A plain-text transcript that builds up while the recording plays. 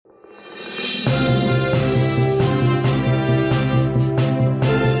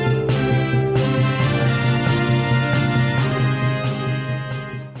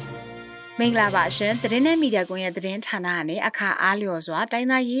မင်္ဂလာပါရှင်သတင်းနဲ့မီဒီယာကွန်ရဲ့သတင်းဌာနကနေအခါအားလျော်စွာတိုင်း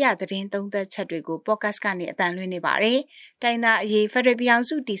သားရေးရသတင်းသုံးသက်ချက်တွေကို podcast ကနေအတန်လွှင့်နေပါတယ်။တိုင်းသားအရေးဖက်ဒရယ်ပြည်ထောင်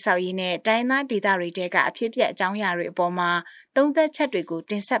စုတည်ဆောက်ရေးနဲ့တိုင်းသားဒေသတွေတဲကအဖြစ်အပျက်အကြောင်းအရာတွေအပေါ်မှာသုံးသက်ချက်တွေကို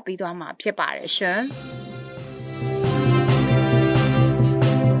တင်ဆက်ပေးသွားမှာဖြစ်ပါတယ်ရှင်။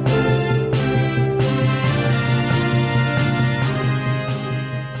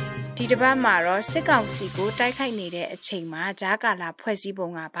ဒီတစ်ပတ်မှာတော့စစ်ကောင်စီကိုတိုက်ခိုက်နေတဲ့အချိန်မှာဂျာကာလာဖွဲ့စည်းပုံ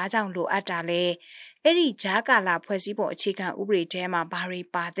ကဘာကြောင့်လိုအပ်တာလဲအဲ့ဒီဂျာကာလာဖွဲ့စည်းပုံအခြေခံဥပဒေထဲမှာဘာတွေ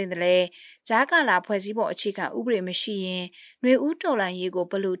ပါသင့်တယ်လဲဂျာကာလာဖွဲ့စည်းပုံအခြေခံဥပဒေမရှိရင်ຫນွေဦးတော်လှန်ရေးကို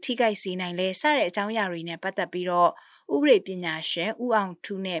ဘယ်လိုထိခိုက်စေနိုင်လဲစတဲ့အကြောင်းအရာတွေနဲ့ပတ်သက်ပြီးတော့ဥပဒေပညာရှင်ဦးအောင်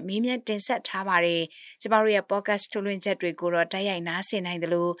ထူးနဲ့မေးမြန်းတင်ဆက်ထားပါတယ်ကျမတို့ရဲ့ podcast ထုတ်လွှင့်ချက်တွေကိုတော့တိုက်ရိုက်နားဆင်နိုင်တ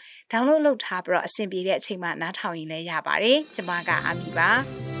ယ်လို့ download လုပ်ထားပြီးတော့အဆင်ပြေတဲ့အချိန်မှာနားထောင်ရင်လည်းရပါတယ်ကျမကအာမီပါ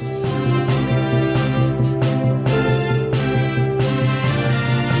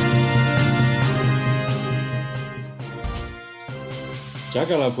ဂျာ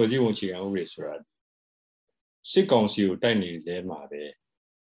ကာလာဖွဲ့စည်းပုံအခြေခံဥပဒေဆိုတာစစ်ကောင်စီကိုတိုက်နေစေမှာပဲ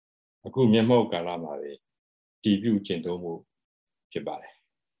အခုမျက်မှောက်ကာလမှာပဲတည်ပြုကျင့်သုံးမှုဖြစ်ပါတယ်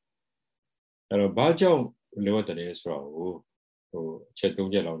အဲ့တော့ဘာကြောင့်လိုအပ်တယ်ဆိုတော့အချက်၃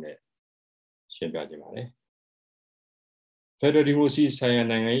ချက်လောက်နဲ့ရှင်းပြခြင်းပါတယ်ဖက်ဒရယ်ဒီမိုကရေစီဆိုင်ရာ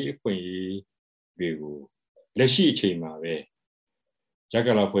နိုင်ငံရေးအခွင့်အရေးတွေကိုလက်ရှိအချိန်မှာပဲဂျာ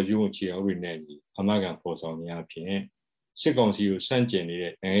ကာလာဖွဲ့စည်းပုံအခြေခံဥပဒေနဲ့အမှတ်ခံဖော်ဆောင်နေအဖြစ်စစ်ကောင်စီကိုစန့်ကျင်နေ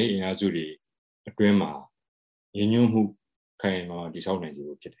တဲ့နိုင်ငံရေးအင်အားစုတွေအတွင်းမှာရည်ညွှန်းမှုခိုင်မာတည်ဆောက်နိုင်စေ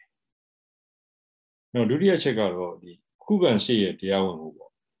ဖို့ဖြစ်တယ်။နောက်ဒုတိယချက်ကတော့ဒီခုခံစစ်ရဲ့တရားဝင်မှု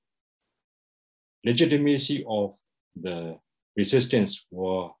ပေါ့ legitimacy of the resistance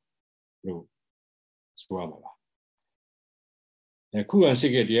war လို့ဆိုရမှာပါ။ခုခံစ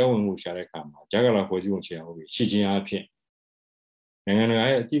စ်ရဲ့တရားဝင်မှုရှာတဲ့အခါမှာဂျာကာလာဖွဲ့စည်းပုံအခြေခံဥပဒေရှိခြင်းအဖြစ်နိုင်ငံတကာ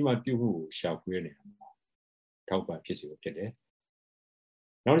ရဲ့အတိအမှပြုမှုကိုရှာဖွေနေတာထောက်ပံ့ဖြစ်စေလို့ဖြစ်တယ်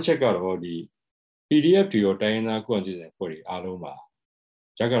။နောက်တစ်ချက်ကတော့ဒီ PDF တွေရောတိုင်းရင်းသားခုခံစစ်အဖွဲ့တွေအားလုံးပါ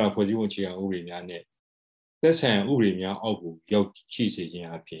ဂျာကာလာဖွဲ့စည်းပုံအခြေခံဥပဒေများနဲ့သက်ဆိုင်ရာဥပဒေများအောက်ကိုရောက်ရှိစေခြင်း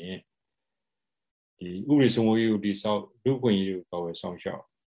အပြင်ဒီဥပဒေစိုးမိုးရေးကိုတည်ဆောက်လူ့အခွင့်အရေးကိုကာကွယ်ဆောင်ရှောက်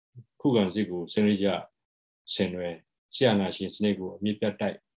ခုခံစစ်ကိုစနစ်ကျဆင်နွှဲဆရာနာရှင်စနစ်ကိုအမြင့်ပြတ်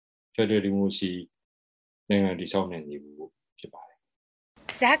တိုက်ဖက်ဒရယ်ဒီမိုကရေစီနိုင်ငံတည်ဆောက်နိုင်နေဖို့ဖြစ်ပါတယ်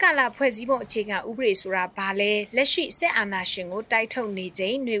ဂျာကာလာဖွဲ့စည်းပုံအခြေခံဥပဒေဆိုတာဘာလဲလက်ရှိစစ်အာဏာရှင်ကိုတိုက်ထုတ်နေချိ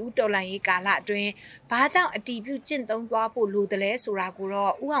န်ຫນွေဦးတော်လှန်ရေးကာလအတွင်းဘာကြောင့်အတီးပြုကျင့်သုံးသွားဖို့လိုတယ်လဲဆိုတာကို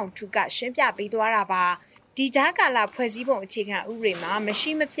တော့ဦးအောင်ထူးကရှင်းပြပေးသွားတာပါဒီဂျာကာလာဖွဲ့စည်းပုံအခြေခံဥပဒေမှာမ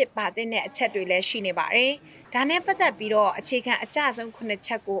ရှိမဖြစ်ပါတဲ့အချက်တွေလည်းရှိနေပါတယ်ဒါနဲ့ပတ်သက်ပြီးတော့အခြေခံအကျဆုံး9ချ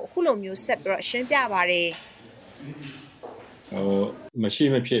က်ကိုအခုလိုမျိုးဆက်ပြီးတော့ရှင်းပြပါတယ်မရှိ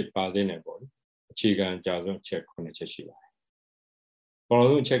မဖြစ်ပါတဲ့ပေါ့အခြေခံအကျဆုံးအချက်9ချက်ရှိပါတယ်ပထမ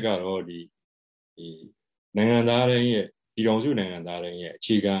ဆုံးအချက်ကတော့ဒီနိုင်ငံသားတွေရဲ့ပြည်ထောင်စုနိုင်ငံသားတွေရဲ့အ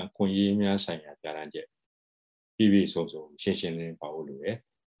ခြေခံအခွင့်အရေးများဆိုင်ရာပြဋ္ဌာန်းချက်ပြည်ပြည်စုံစုံရှင်းရှင်းလင်းလင်းပါဖို့လိုတယ်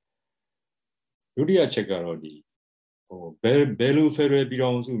ဒုတိယချက်ကတော့ဒီဘယ်လိုဖက်ဒရယ်ပြည်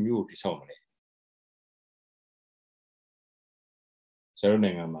ထောင်စုမျိုးကိုတည်ဆောက်မလဲဆရာတို့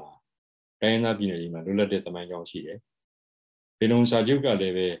နိုင်ငံမှာတိုင်းရင်းသားပြည်နယ်တွေမှာလွတ်လပ်တဲ့သမိုင်းကြောင်းရှိတယ်ပြည်လုံးစာချုပ်ကလ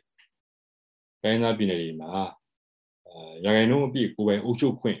ည်းပဲတိုင်းရင်းသားပြည်နယ်တွေမှာရာဂိုင်နှုန်းအပြည့်ကိုယ်ပိုင်အုပ်ချု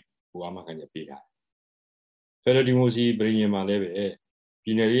ပ်ခွင့်ကိုအာမခံချက်ပေးထားတယ်ဖက်ဒရယ်ဒီမိုကရေစီပြည်နယ်မှာလည်းပဲပြ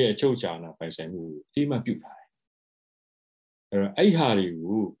ည်နယ်ရဲ့အချုပ်အခြာအာဏာပိုင်ဆိုင်မှုကိုအတိအမှတ်ပြုထားတယ်အဲ့ဟာတွေ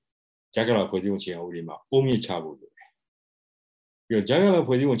ကိုဂျာကာလာဖွဲ့စည်းပုံအခြေခံဥပဒေမှာအုံမြင့်ချဖို့လိုတယ်ပြီးတော့ဂျာကာလာ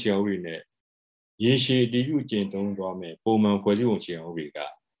ဖွဲ့စည်းပုံအခြေခံဥပဒေနဲ့ရေရှည်တည်ပြုကျင့်သုံးသွားမယ်ပုံမှန်ဖွဲ့စည်းပုံအခြေခံဥပဒေက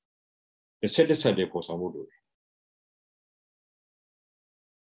တစ်ဆက်တည်းပေါ်ဆောင်ဖို့လိုတယ်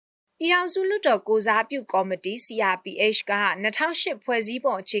ပြည်ထောင်စုလွှတ်တော်ကိုစားပြုကော်မတီ CRPH က2008ဖွဲ့စည်း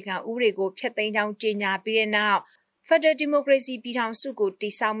ပုံအခြေခံဥပဒေကိုဖျက်သိမ်းကြောင်းကြေညာပြီးတဲ့နောက်ဖက်ဒရယ်ဒီမိုကရေစီပြည်ထောင်စုကိုတ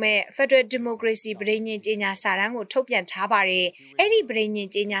ည်ဆောက်မဲ့ဖက်ဒရယ်ဒီမိုကရေစီပြည်ညင်ကြေညာစာတမ်းကိုထုတ်ပြန်ထားပါတယ်။အဲ့ဒီပြည်ညင်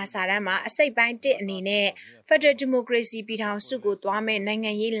ကြေညာစာတမ်းမှာအစိတ်ပိုင်း1အနေနဲ့ဖက်ဒရယ်ဒီမိုကရေစီပြည်ထောင်စုကိုသွားမဲ့နိုင်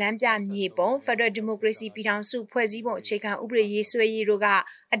ငံရေးလမ်းပြမြေပုံဖက်ဒရယ်ဒီမိုကရေစီပြည်ထောင်စုဖွဲ့စည်းပုံအခြေခံဥပဒေရေးဆွဲရေးတို့က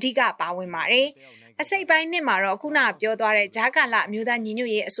အဓိကပါဝင်ပါတယ်။အစိတ်ပိုင်းနှစ်မှာတော့ခုနပြောသွားတဲ့ဂျာကာလာအမျိုးသားညီညွ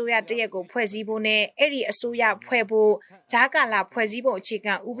တ်ရေးအစိုးရတရက်ကိုဖွဲ့စည်းဖို့နဲ့အဲ့ဒီအစိုးရဖွဲ့ဖို့ဂျာကာလာဖွဲ့စည်းပုံအခြေ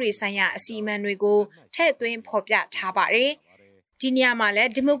ခံဥပဒေဆိုင်ရာအစီအမံတွေကိုထည့်သွင်းဖော်ပြထားပါတယ်ဒီနေရာမှာလ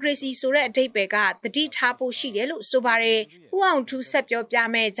ည်းဒီမိုကရေစီဆိုတဲ့အဓိပ္ပာယ်ကတတိထားဖို့ရှိတယ်လို့ဆိုပါတယ်။ဦးအောင်ထူးဆက်ပြောပြ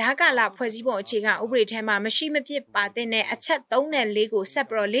မဲ့ဂျာကာလာဖွဲ့စည်းပုံအခြေခံဥပဒေထဲမှာမရှိမဖြစ်ပါတဲ့အချက်3နဲ့4ကိုဆက်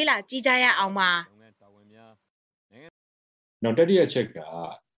ပြီးတော့လေ့လာကြည့်ကြရအောင်ပါ။နောက်တတိယချက်က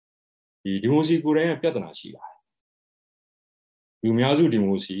ဒီမိုကရေစီကိုယ်တိုင်ကပြဿနာရှိပါတယ်။လူများစုဒီ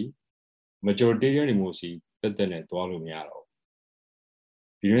မိုကရေစီ majority ဒီမိုကရေစီတက်နဲ့သွားလို့မရတော့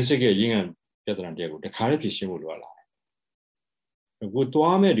ပြည်တွင်းစစ်ကရင်းငံပြဿနာတွေကိုတခါတည်းဖြစ်ရှင်းဖို့လိုအပ်လာတယ်ကို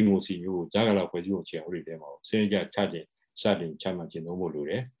သွားမဲ့ဒီမိုစီမျိုးကိုကြားကလာဖွဲ့စည်းပုံအခြေခံဥပဒေထဲမှာစနစ်ကျချတင်စတင်ချမှတ်ကျင့်သုံးဖို့လို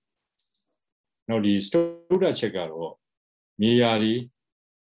တယ်နောက်ဒီစတုဒ္ဒချက်ကတော့မြေယာတွေ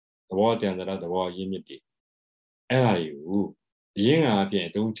သဘောတန်တရာသဘောရင်းမြစ်တွေအဲ့ဒါတွေကိုရင်းငံအပြင်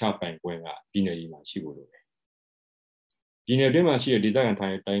အသုံးချပိုင်ခွင့်ကပြည်နယ်ကြီးမှာရှိဖို့လိုတယ်ပြည်နယ်တွင်းမှာရှိတဲ့ဒေသခံတို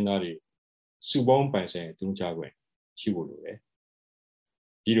င်းသားတွေစုပေါင်းပိုင်ဆိုင်အသုံးချခွင့်ရှိဖို့လိုတယ်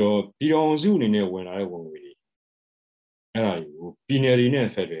ပြီးတော့ပြည်တော်စုအနေနဲ့ဝင်လာတဲ့ဝင်ငွေတွေအဲ့ဒါကိုပြည်နယ်တွေနဲ့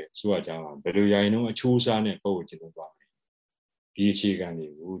ဖက်တယ်ဆိုတော့ကြာမှာဘယ်လိုရိုင်းနှုန်းအချိုးအစားနဲ့ပုံကိုကျင့်သုံးသွားမယ်ဒီအခြေခံတွေ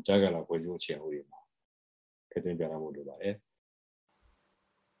ကိုကြားကလာဖွဲ့စည်းအခြေအနေတွေမှာထည့်သွင်းပြရဖို့လိုပါတယ်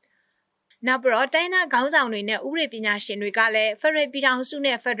နောက်ပြီးတော့တိုင်းသားခေါင်းဆောင်တွေနဲ့ဥပဒေပညာရှင်တွေကလည်းဖက်ဒရယ်ပြည်ထောင်စု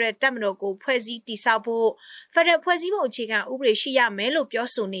နဲ့ဖက်ဒရယ်တပ်မတော်ကိုဖွဲ့စည်းတည်ဆောက်ဖို့ဖက်ဒရယ်ဖွဲ့စည်းပုံအခြေခံဥပဒေရှိရမယ်လို့ပြော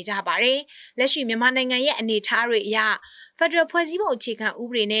ဆိုနေကြပါတယ်။လက်ရှိမြန်မာနိုင်ငံရဲ့အနေအထားတွေအရဖက်ဒရယ်ဖွဲ့စည်းပုံအခြေခံဥ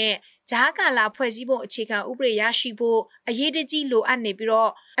ပဒေနဲ့ဂျာကာလာဖွဲ့စည်းပုံအခြေခံဥပဒေရရှိဖို့အရေးတကြီးလိုအပ်နေပြီး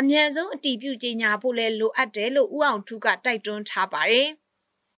တော့အမြန်ဆုံးအတည်ပြုကြေညာဖို့လည်းလိုအပ်တယ်လို့ဦးအောင်ထူးကတိုက်တွန်းထားပါတယ်။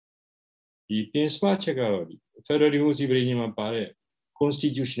ဒီတင်စပါချက်ကတော့ဖက်ဒရယ်ဒီမိုကရေစီပြည်ညမှာပါတဲ့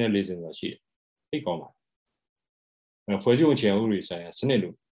constitutionalism ဆိုတာရှိတယ်။သိကောင်းပါတယ်။ဖွဲ့စည်းပုံအခြေခံဥပဒေဆိုင်ရာစနစ်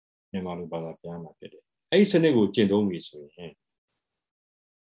လို့မြန်မာလိုဘာသာပြန်မှာဖြစ်တယ်။အဲ့ဒီစနစ်ကိုကျင့်သုံးပြီဆိုရင်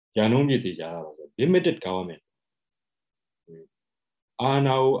ရာနှုန်းမြင့်တည်ကြတာပါဆို limited government အာ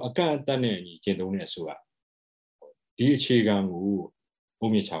ဏာကိုအကန့်အသတ်နဲ့အညီကျင့်သုံးတဲ့အစိုးရဒီအခြေခံကိုပုံ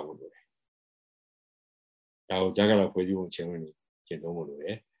မြင့်ချဖို့လိုတယ်။ဒါကိုကြားကလာဖွဲ့စည်းပုံအခြေခံဥပဒေကျင့်သုံးဖို့လိုတ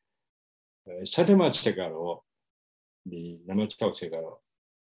ယ်။ဆဋ္ဌမချက်ကတော့ဒီနံပါတ်6ချက်ကတော့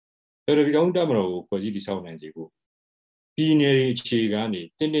ဖက်ဒရယ်ပြည်ထောင်စုတပ်မတော်ကိုဖွဲ့စည်းတည်ဆောက်နိုင်စေဖို့ပြည်နယ်အခြေခံနေ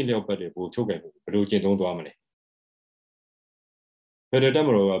တင်းတင်းလျောက်ပတ်တဲ့ဗိုလ်ချုပ်ကဘယ်လိုကျင့်သုံးသွားမလဲဖက်ဒရယ်တပ်မ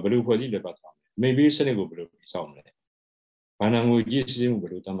တော်ကဘယ်လိုဖွဲ့စည်းလက်ပတ်သွားမလဲမိတ်ဘေးစနစ်ကိုဘယ်လိုတည်ဆောက်မလဲဘာနာငွေကြီးစည်းမှုဘ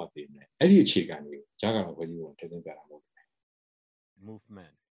ယ်လိုသတ်မှတ်ပေးမလဲအဲ့ဒီအခြေခံတွေကိုကြားကလာဖွဲ့စည်းပုံထည့်သွင်းပြတာမဟုတ်ဘူး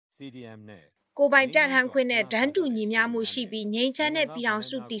movement CDM နဲ့ကိုပိုင်ပြဋ္ဌာန်းခွင့်နဲ့ဒန်းတူညီမျှမှုရှိပြီးငြိမ်းချမ်းတဲ့ပြည်အောင်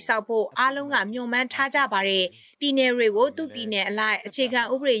စုတည်ဆောက်ဖို့အားလုံးကမျှော်မှန်းထားကြပါတယ်။ပြည်နယ်တွေကိုသူ့ပြည်နယ်အလိုက်အခြေခံ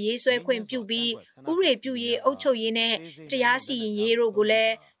ဥပဒေရေးဆွဲခွင့်ပြုပြီးဥပဒေပြုရေးအုပ်ချုပ်ရေးနဲ့တရားစီရင်ရေးတို့ကိုလ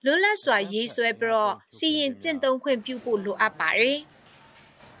ည်းလွတ်လပ်စွာရေးဆွဲပြီးတော့စီရင်ကျင့်သုံးခွင့်ပြုဖို့လိုအပ်ပါတယ်။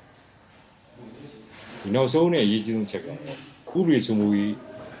ဒီနောက်ဆုံးနဲ့အရေးကြီးဆုံးချက်ကတော့ဥပဒေစိုးမိုးရေး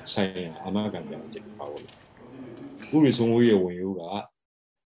ဆိုင်ရာအာမခံပြန်ချက်ပါဘူး။ဥပဒေစိုးမိုးရေးဝင်ရိုးက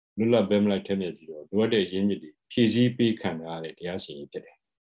လွတ်လပ်ပဲမလိုက်ထဲမြစ်ပြီးတော့လိုအပ်တဲ့ရင်းမြစ်တွေဖြည့်ဆည်းပေးခံရတဲ့တရားစီရင်ဖြစ်တယ်။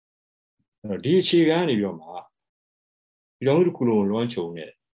အဲ့တော့ဒီအခြေခံကနေပြီးတော့မှပြည်တော်စုတစ်ခုလုံးလွှမ်းခြုံတဲ့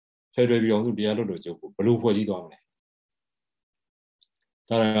ဖက်ဒရယ်ပြည်တော်စုတရားလွှတ်တော်ချုပ်ကိုဘယ်လိုဖွဲ့စည်းသွားမလဲ။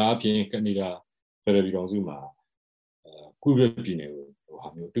ဒါကအပြင်ကနေဒါဖက်ဒရယ်ပြည်တော်စုမှာကုဘပြည်နယ်ကိုဟာ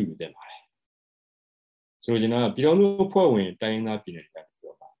မျိုးတွေ့ယူတဲ့ပါတယ်။ဆိုတော့ကျွန်တော်ပြည်တော်စုဖွဲ့ဝင်တိုင်းရင်းသားပြည်နယ်တွေက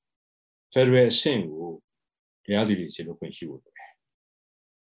ပြောပါဖက်ဒရယ်အဆင့်ကိုတရားစီရင်လုပ်ခွင့်ရှိဖို့လိုတယ်။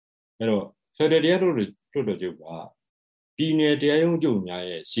အဲ့တော့ဖက်ဒရယ်တရားလွှတ်တော်ချုပ်ကပြည်နယ်တရားရုံးချုပ်များ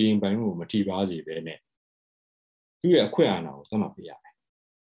ရဲ့စီရင်ပိုင်မှုကိုမထိပါစေဘဲနဲ့သူ့ရဲ့အခွင့်အာဏာကိုသတ်မှတ်ပေးရမယ်။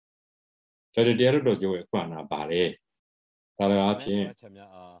ဖက်ဒရယ်တရားလွှတ်တော်ချုပ်ရဲ့အခွင့်အာဏာပါလေ။ဒါကအပြင်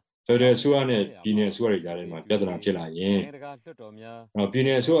ဖက်ဒရယ်အစိုးရနဲ့ပြည်နယ်အစိုးရတွေကြားထဲမှာပြဿနာဖြစ်လာရင်ပြည်န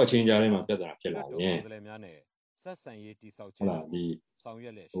ယ်အစိုးရအချင်းကြားထဲမှာပြဿနာဖြစ်လာရင်ဆက်ဆံရေးတိဆောက်ခြင်းဆောင်ရွ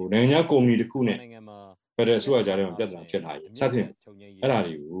က်လက်ရှိနိုင်ငံကုမ္ပဏီတစ်ခုနဲ့ဖက်ဒရယ်အစိုးရကြားထဲမှာပြဿနာဖြစ်လာရင်စသဖြင့်အဲ့ဒါ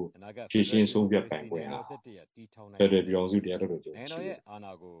တွေကိုဖြည့်ရှင်းဆုံးဖြတ်ပိုင်ခွင့်ဟာဖက်ဒရယ်ပြည်ထောင်စုတရားလွှတ်တော်ချုပ်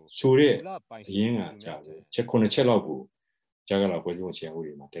ဆိုတဲ့အရင်းကကြာတယ်ချက်9ချက်လောက်ကိုကြားကလာဖွဲ့စည်းပုံအခြေခံဥပ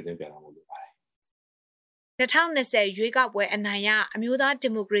ဒေမှာတည်သွင်းပြတာမဟုတ်လို့ပါတယ်2020ရွေးကောက်ပွဲအနိုင်ရအမျိုးသားဒီ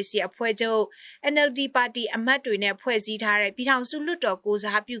မိုကရေစီအဖွဲ့ချုပ် NLD ပါတီအမတ်တွေနဲ့ဖွဲ့စည်းထားတဲ့ပြည်ထောင်စုလွှတ်တော်ကို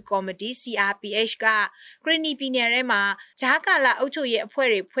စားပြုကော်မတီ CRPH ကကရင်နီပြည်နယ်ထဲမှာဂျာကာလာအုပ်ချုပ်ရေးအဖွဲ့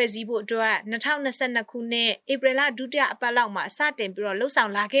တွေဖွဲ့စည်းဖို့အတွက်2022ခုနှစ်ဧပြီလဒုတိယအပတ်လောက်မှာစတင်ပြီးတော့လှုပ်ဆော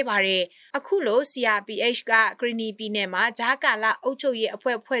င်လာခဲ့ပါတယ်။အခုလို CRPH ကကရင်နီပြည်နယ်မှာဂျာကာလာအုပ်ချုပ်ရေးအ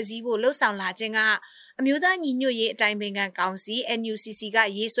ဖွဲ့ဖွဲ့စည်းဖို့လှုပ်ဆောင်လာခြင်းကအမျိုးသားညီညွတ်ရေးအတိုင်းပင်ခံကောင်စီ NUCC က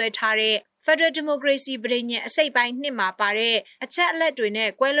ရေးဆွဲထားတဲ့Federal Democracy ပြည်ညင်အစိပ်ပိုင်းနှစ်မှာပါတဲ့အချက်အလက်တွေနဲ့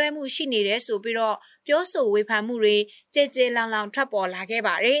ကွဲလွဲမှုရှိနေတယ်ဆိုပြီးတော့ပြောဆိုဝေဖန်မှုတွေကြေကြေလောင်လောင်ထွက်ပေါ်လာခဲ့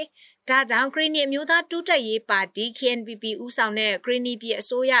ပါတယ်။ဒါကြောင့်ကရင်နီအမျိုးသားတိုးတက်ရေးပါတီ KNPP ဦးဆောင်တဲ့ကရင်နီပြည်အ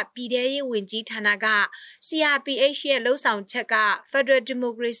စိုးရပြည်ထရေးဝန်ကြီးဌာနက CRPH ရဲ့လှုပ်ဆောင်ချက်က Federal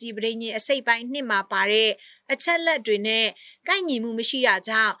Democracy ပြည်ညင်အစိပ်ပိုင်းနှစ်မှာပါတဲ့အချက်လက်တွေနဲ့ကိုက်ညီမှုမရှိတာ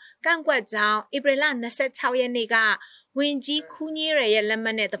ကြောင့်ကန့်ကွက်ကြောင်းဧပြီလ26ရက်နေ့ကဝင်ကြီးခူးညေးရရဲ့လက်မှ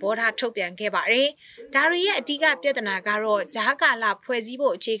တ်နဲ့သဘောထားထုတ်ပြန်ခဲ့ပါတယ်။ဒါရီရဲ့အဓိကပြဿနာကတော့ဂျာကာလာဖွဲ့စည်း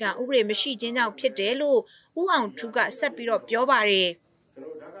ဖို့အခြေခံဥပဒေမရှိခြင်းကြောင့်ဖြစ်တယ်လို့ဦးအောင်ထူးကဆက်ပြီးတော့ပြောပါတယ်။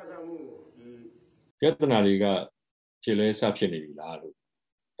ပြဿနာတွေကဖြစ်လဲစဖြစ်နေပြီလားလို့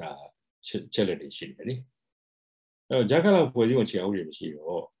ချက်လက်တွေရှိတယ်လေအဲ့တော့ဂျာကာလာဖွဲ့စည်းပုံခြေဥပဒေမရှိ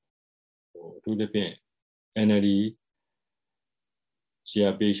တော့အထူးသဖြင့် NLD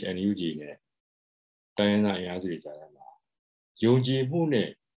CRPH NUG နဲ့တိုင်းရင်းသားအင်အားစုတွေကြားထဲမှာယုံကြည်မှုနဲ့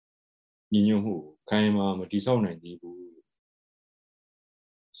ညီညွတ်မှုခိုင်မာမတည်ဆောက်နိုင်သေးဘူး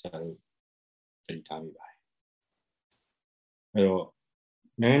ဆရာတို့သိထားမိပါတယ်အဲ့တော့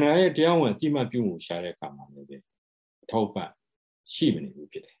နိုင်ငံရဲ့တရားဝင်အတိအမှတ်ပြုမှုရှာတဲ့အခါမှာလည်းအထောက်ပံ့ရှိမနေဘူး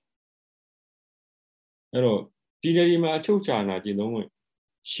ဖြစ်တယ်အဲ့တော့ပြည်နယ်ဒီမှာအချုပ်ချာနာကျင့်သုံးဝင်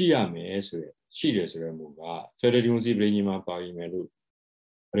ရှိရမယ်ဆိုရရှိတယ်ဆိုတဲ့မူက Federal Democracy ပြည်ညီမှာပါပြီးမယ်လို့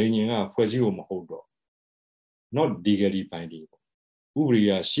ပြည်ညီကဖွဲ့စည်းဖို့မဟုတ်တော့ not legally binding ဥပဒေ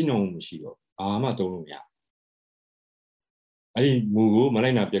ရရှိနှုံမရှိတော့ဘာမှသုံးလို့မရအဲ့ဒီမူကိုမ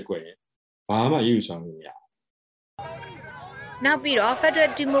လိုက်နာပြက်ကွက်ရင်ဘာမှအရေးယူဆောင်လို့မရနောက်ပြီးတော့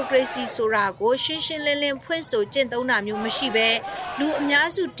Federal Democracy ဆိုတာကိုရှင်းရှင်းလင်းလင်းဖွင့်ဆိုကျင့်သုံးတာမျိုးမရှိဘဲလူအများ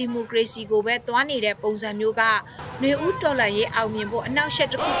စု Democracy ကိုပဲသွားနေတဲ့ပုံစံမျိုးကຫນွေဦးတော်လှန်ရေးအောင်မြင်ဖို့အနောက်ရှက်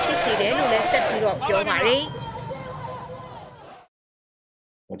တစ်ခုဖြစ်စေတယ်လို့လည်းဆက်ပြီးတော့ပြောပါတယ်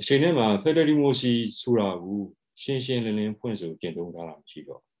ဒီချိန်ထဲမှာ Federal Democracy ဆိုတာကိုရှင်းရှင်းလင်းလင်းဖွင့်ဆိုကျင့်သုံးထားတာမရှိ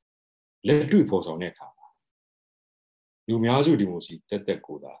တော့လက်တွေ့ဖော်ဆောင်တဲ့အခါမှာလူများစု Democracy တက်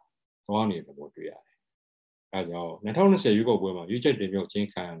ကိုသာသွားနေတဲ့ပုံတွေ့ရတယ်။အဲကြောင့်2020ရွေးကောက်ပွဲမှာရွေးချယ်တင်မြှောက်ခြင်း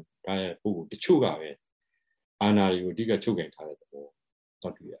ခံထားတဲ့ပုဂ္ဂိုလ်တချို့ကပဲအာဏာတွေကိုအဓိကချုပ်ကိုင်ထားတဲ့သဘော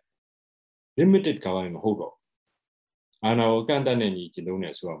တော့တွေ့ရတယ်။ limited government မဟုတ်တော့အာဏာကိုကန့်သတ်တဲ့ညီကျင့်သုံးနေ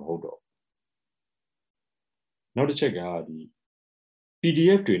ဆိုတာမဟုတ်တော့နောက်တစ်ချက်ကဒီ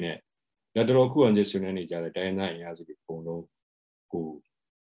PDF တွေနဲ့လက်တော်ခုအောင်ကျဆွေးနွေးနေကြတဲ့တိုင်းသားအင်အားစုတွေပုံလုံးကို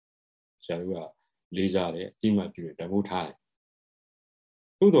ဆရာတို့ကလေးစားတယ်အတိအမှတ်ပြုတယ်တမိုးထားတယ်။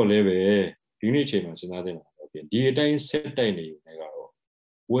သို့တော်လည်းပဲဒီနေ့ချိန်မှာစဉ်းစားတဲ့အခါမှာဒီအတိုင်းဆက်တိုက်နေနေကတော့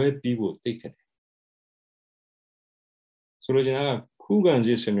ဝဲပြီးဖို့သိခက်တယ်။ဆိုလိုချင်တာကခုခံစ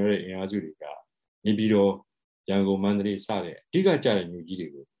စ်ဆွေးနွေးတဲ့အင်အားစုတွေကနေပြီးတော့ရန်ကုန်မန္တလေးစတဲ့အဓိကကျတဲ့မြို့ကြီးတွေ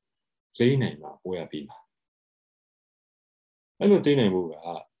ကိုသိမ်းနိုင်မှာပွဲရပြီးမှာအဲ့လိုသိမ်းနိုင်ဖို့က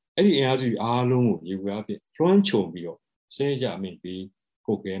အဲ့ဒီအင်အားစုအားလုံးကိုရေပွားဖြစ်လွှမ်းခြုံပြီးတော့စနစ်ကြအမိန့်ပြီး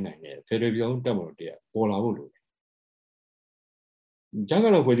ကိုကဲနိုင်တဲ့ Federal ပြည်အောင်တက်မလို့တရားပေါ်လာဖို့လိုတယ်ဂျာကာ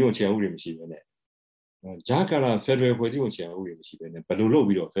လာဖွဲ့စည်းပုံခြေဥပဒေမရှိဘဲနဲ့ဂျာကာလာ Federal ဖွဲ့စည်းပုံခြေဥပဒေမရှိဘဲနဲ့ဘယ်လိုလုပ်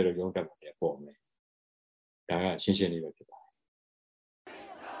ပြီးတော့ Federal ပြည်အောင်တက်မလို့တရားပေါ်မလဲဒါကရှင်းရှင်းလေးပဲဖြစ်ပါတယ်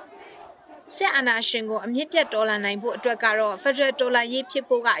ဆက်အာဏာရှင်ကိုအမြင့်ပြတ်တော်လှန်နိုင်ဖို့အတွက်ကတော့ Federal တော်လှန်ရေးဖြစ်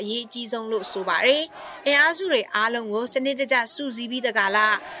ဖို့ကအရေးအကြီးဆုံးလို့ဆိုပါတယ်။အင်အားစုတွေအားလုံးကိုစနစ်တကျစုစည်းပြီးတက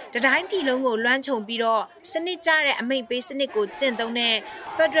လားတတိုင်းပြည်လုံးကိုလွှမ်းခြုံပြီးတော့စနစ်ကျတဲ့အမိန့်ပေးစနစ်ကိုကျင့်သုံးတဲ့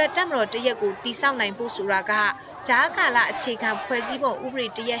Federal တပ်မတော်တရက်ကိုတည်ဆောက်နိုင်ဖို့ဆိုတာကဂျာကာလာအခြေခံဖွဲ့စည်းပုံဥပဒေ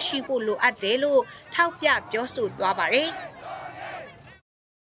တရက်ရှိဖို့လိုအပ်တယ်လို့ထောက်ပြပြောဆိုသွားပါတယ်။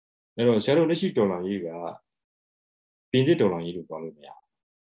အဲ့တော့ဆရာတို့လက်ရှိတော်လှန်ရေးကပြင်သစ်တော်လှန်ရေးလို့ပြောလို့မရဘူး။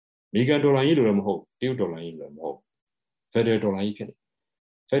အမေရိကန်ဒေါ်လာကြီးလိုလည်းမဟုတ်တရုတ်ဒေါ်လာကြီးလိုလည်းမဟုတ်ဖက်ဒရယ်ဒေါ်လာကြီးဖြစ်တယ်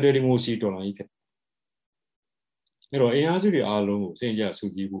ဖက်ဒရယ်ဒီမိုစီဒေါ်လာကြီးဖြစ်တယ်အဲ့တော့အင်အားစုတွေအားလုံးကိုစင်ကြစု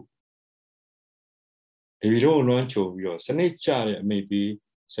စည်းဖို့ဒီလိုလွှမ်းခြုံပြီးတော့စနစ်ကျတဲ့အမိန့်ပေး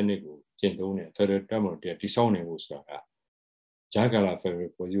စနစ်ကိုကျင့်သုံးတဲ့ဖက်ဒရယ်တပ်မတော်တရားတည်ဆောက်နိုင်ဖို့ဆိုတာကဂျာကာလာဖက်ဒရ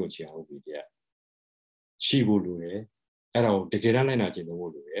ယ်ဖွဲ့စည်းပုံအခြေခံဥပဒေတရားရှိဖို့လိုတယ်အဲ့ဒါကိုတကယ်တမ်းလိုက်နာကျင့်သုံး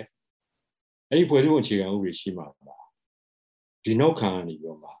ဖို့လိုတယ်အဲ့ဒီဖွဲ့စည်းပုံအခြေခံဥပဒေရှိမှဒီနောက်ခံကနေပြီး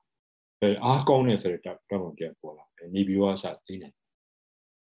တော့မှအားကောင်းတဲ့ Federal တပ်မတော်တရားပေါ်လာတယ်နေပြည်တော်အစသိနေ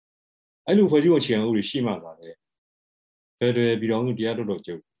အဲ့လိုဖွဲ့စည်းပုံအခြေခံဥပဒေရှိမှသာလေ Federal ပြည်တော်စုတရားတော်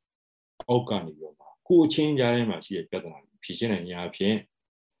ချုပ်အောက်ကနေပြီးတော့မှကိုအချင်းကြားထဲမှာရှိတဲ့ပြဿနာကိုဖြေရှင်းနိုင်ရအဖြစ်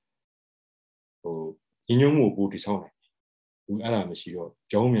ညီညွတ်မှုကိုတည်ဆောက်နိုင်တယ်သူအဲ့ဒါမရှိတော့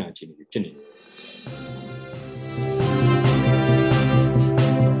ကြောင်းမြန်အခြေအနေဖြစ်နေတယ်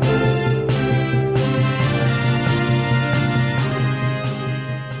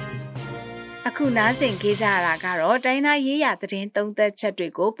အခုနားဆင်ကြကြရတာကတော့တိုင်းသားရေးရာသတင်းသုံးသပ်ချက်တွေ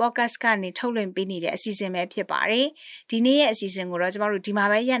ကို podcast ကနေထုတ်လွှင့်ပေးနေတဲ့အစီအစဉ်ပဲဖြစ်ပါတယ်။ဒီနေ့ရဲ့အစီအစဉ်ကိုတော့ကျမတို့ဒီမှာ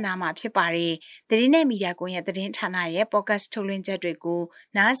ပဲရပ်နားမှာဖြစ်ပါတယ်။သတင်းနဲ့မီဒီယာကွန်ရဲ့သတင်းဌာနရဲ့ podcast ထုတ်လွှင့်ချက်တွေကို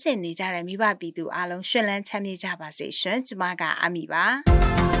နားဆင်နေကြတဲ့မိဘပြည်သူအားလုံးရှင်လန်းချမ်းမြေ့ကြပါစေရှင်။ကျမကအမီပါ။